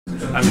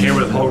I'm here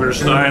with Holger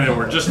Stein, and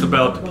we're just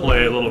about to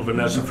play a little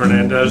Vanessa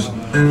Fernandez.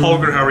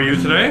 Holger, how are you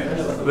today?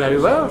 Very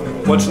well.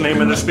 What's the name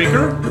of the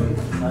speaker?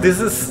 This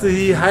is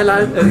the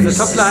highlight, the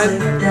top line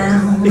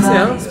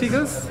XL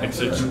speakers.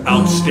 It's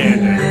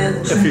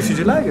outstanding. If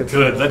you like it.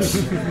 Good. Let's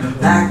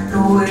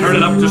turn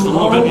it up just a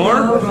little bit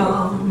more.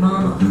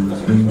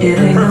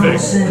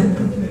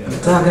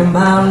 Perfect. Talking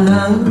about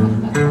love.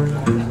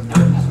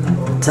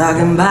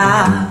 Talking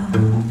about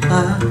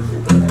love.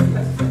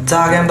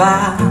 Talking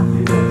about.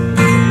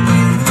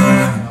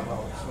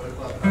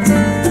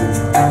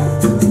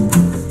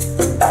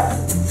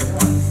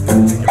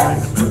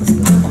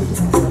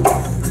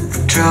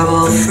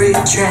 Trouble-free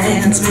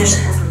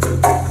transmission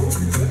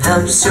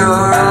helps your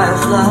ride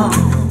flow.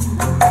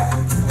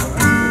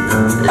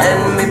 Let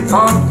me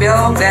pump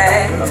your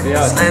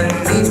gas, let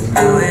me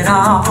do it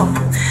all.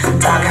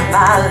 Talking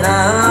about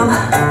love,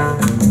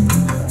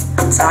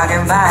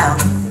 talking about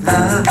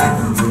love,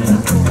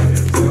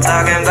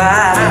 talking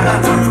about.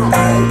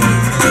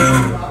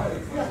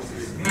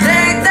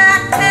 Take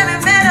that heavy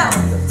metal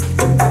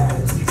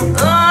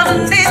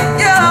underneath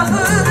your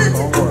hood.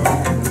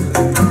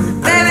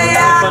 Baby,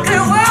 I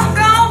could walk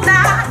all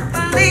night,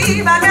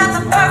 believe I got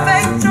the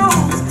perfect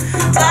tools.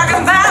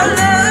 Talking about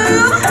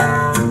love,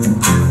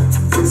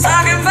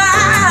 talking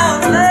about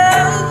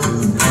love,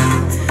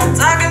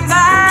 talking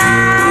about,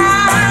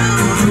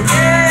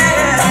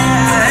 yeah.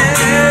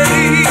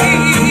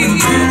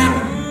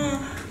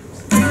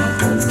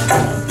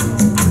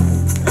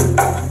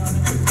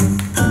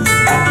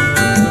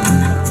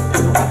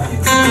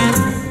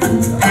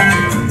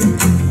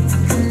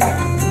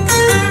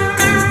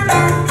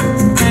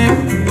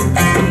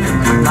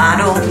 I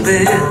don't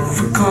build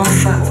for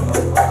comfort,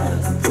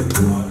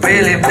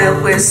 really built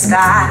with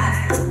style.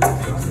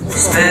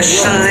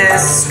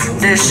 Specialist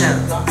condition,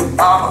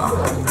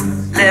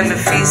 let me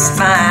feast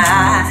my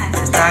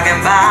eyes. Talking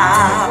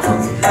about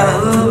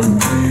love,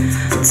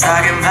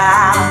 talking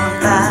about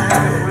love,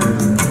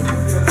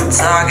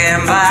 talking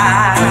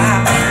about,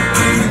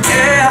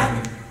 yeah.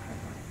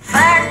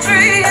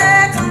 Factory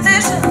air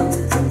conditioned,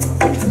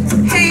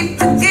 heat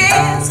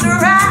begins to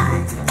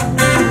rise.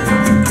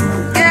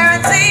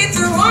 Guaranteed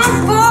to run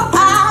for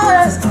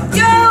hours,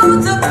 you're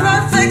the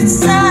perfect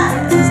size.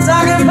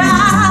 Talking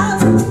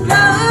about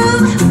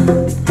love,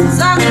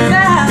 talking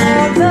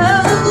about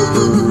love,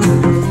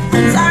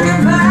 talking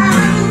about,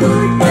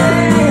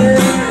 yeah.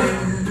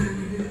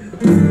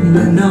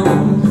 Been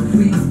on the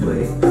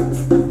freeway,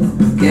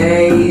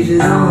 gauge is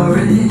on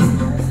red.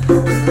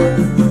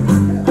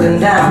 Been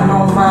down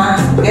on my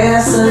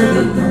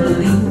gasoline,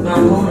 believe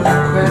I'm gonna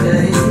crack a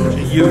head.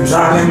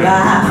 Talking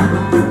about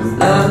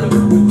love,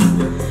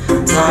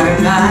 talking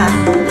about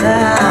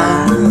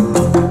love.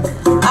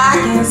 I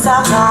can't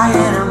stop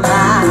talking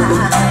about.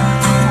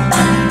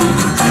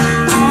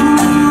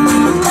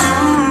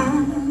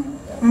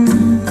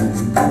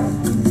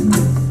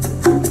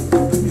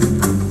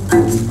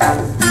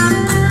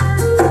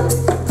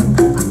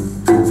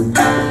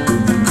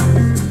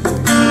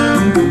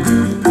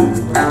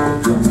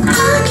 I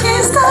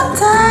can't stop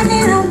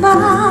talking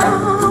about.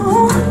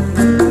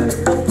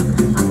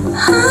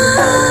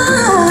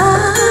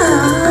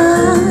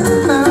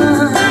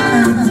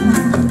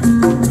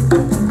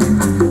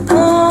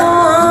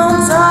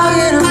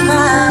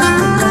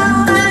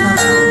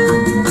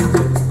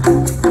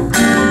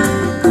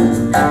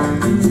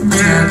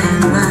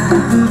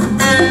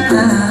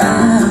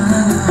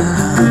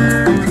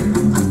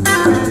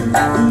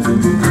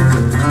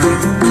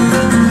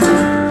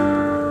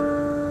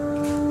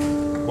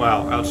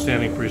 Wow,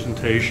 outstanding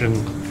presentation.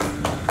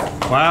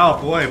 Wow,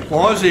 boy,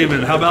 applause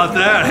even. How about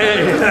that?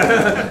 Hey,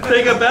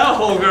 take a bow,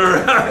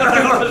 Holger.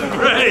 That was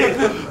great.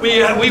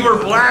 We were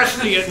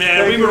blasting it,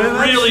 man. We were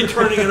really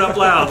turning it up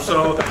loud.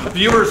 So,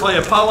 viewers, I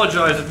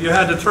apologize if you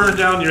had to turn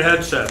down your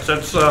headsets.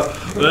 That's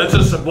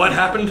just what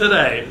happened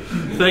today.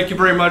 Thank you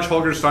very much,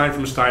 Holger Stein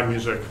from Stein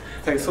Music.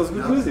 Thanks for the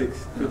good music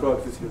you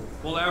brought with you.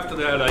 Well, after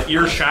that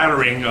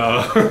ear-shattering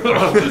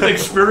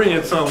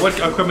experience, what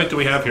equipment do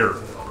we have here?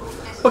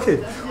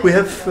 Okay, we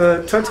have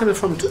turntable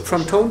from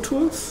Tone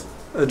Tools,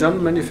 a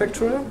German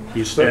manufacturer.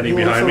 He's standing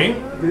behind me.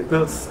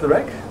 Builds the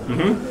rack.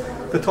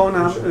 The tone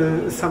arm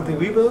is something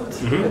we built.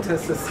 It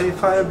has a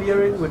Sapphire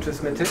bearing, which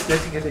is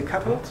magnetically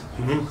coupled,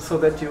 so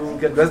that you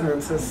get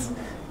resonances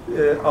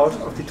out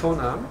of the tone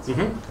arm.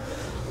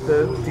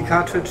 The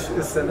cartridge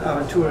is an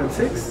Aventura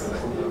 6.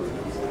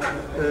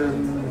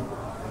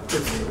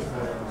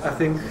 I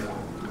think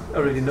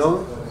already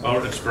know.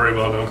 Oh, it's a very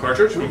well-known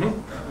cartridge.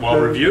 Well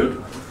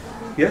reviewed.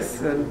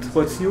 Yes, and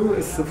what's new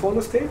is the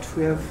phono stage.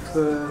 We have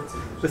the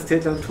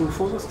Stein tool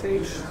phono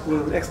stage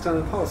with an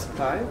external power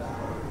supply,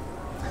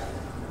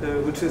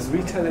 which is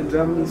retail in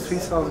Germany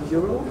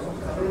 €3,000.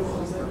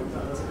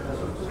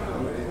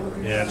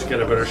 Yeah, let's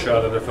get a better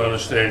shot of the phono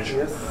stage.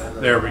 Yes.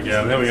 There we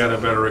go. Then we got a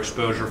better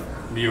exposure.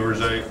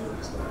 Viewers,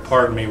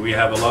 pardon me, we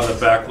have a lot of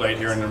backlight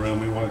here in the room.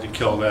 We wanted to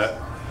kill that.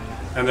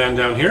 And then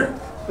down here?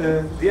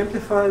 The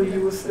amplifier we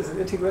use is an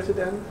integrated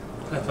amp.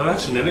 I thought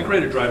that's an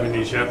integrated driving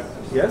these, yeah.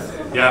 Yes.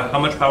 Yeah, how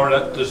much power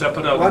does that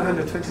put out?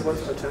 120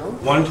 watts per channel.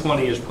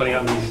 120 is putting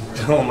out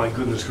these, oh my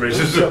goodness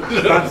gracious. But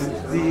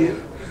the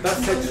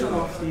bus section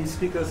of the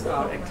speakers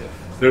are active.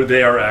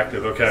 They are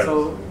active, okay.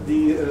 So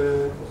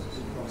the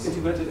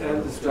integrated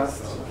amp is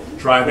just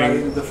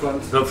driving the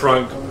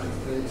front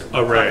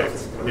array.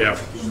 Yeah.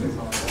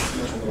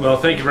 Well,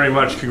 thank you very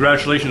much.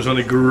 Congratulations on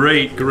the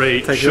great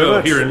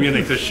show here in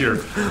Munich this year.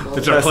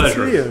 It's our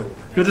pleasure. To see you.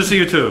 Good to see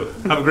you too.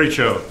 Have a great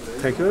show.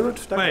 Thank you very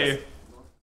much. Bye.